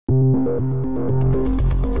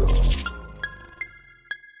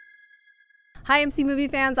Hi AMC movie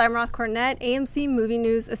fans, I'm Roth Cornett, AMC Movie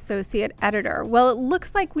News Associate Editor. Well, it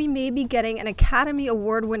looks like we may be getting an Academy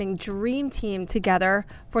Award-winning dream team together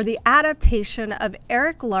for the adaptation of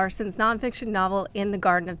Erik Larson's nonfiction novel In the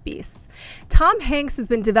Garden of Beasts. Tom Hanks has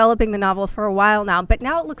been developing the novel for a while now, but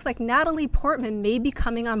now it looks like Natalie Portman may be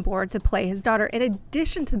coming on board to play his daughter. In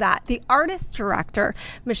addition to that, the artist-director,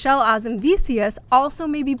 Michelle Azamvicius, also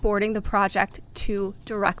may be boarding the project to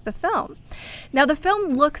direct the film. Now, the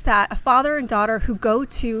film looks at a father and daughter who go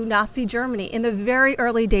to Nazi Germany in the very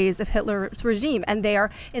early days of Hitler's regime, and they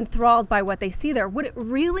are enthralled by what they see there. What it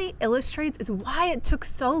really illustrates is why it took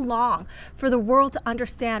so long for the world to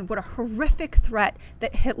understand what a horrific threat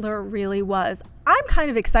that Hitler really was. I'm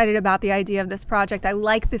kind of excited about the idea of this project. I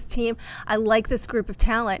like this team. I like this group of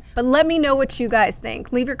talent. But let me know what you guys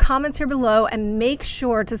think. Leave your comments here below and make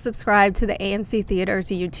sure to subscribe to the AMC Theaters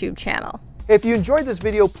YouTube channel. If you enjoyed this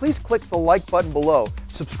video, please click the like button below,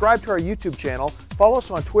 subscribe to our YouTube channel, follow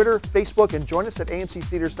us on Twitter, Facebook, and join us at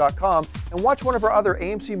amctheaters.com and watch one of our other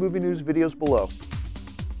AMC Movie News videos below.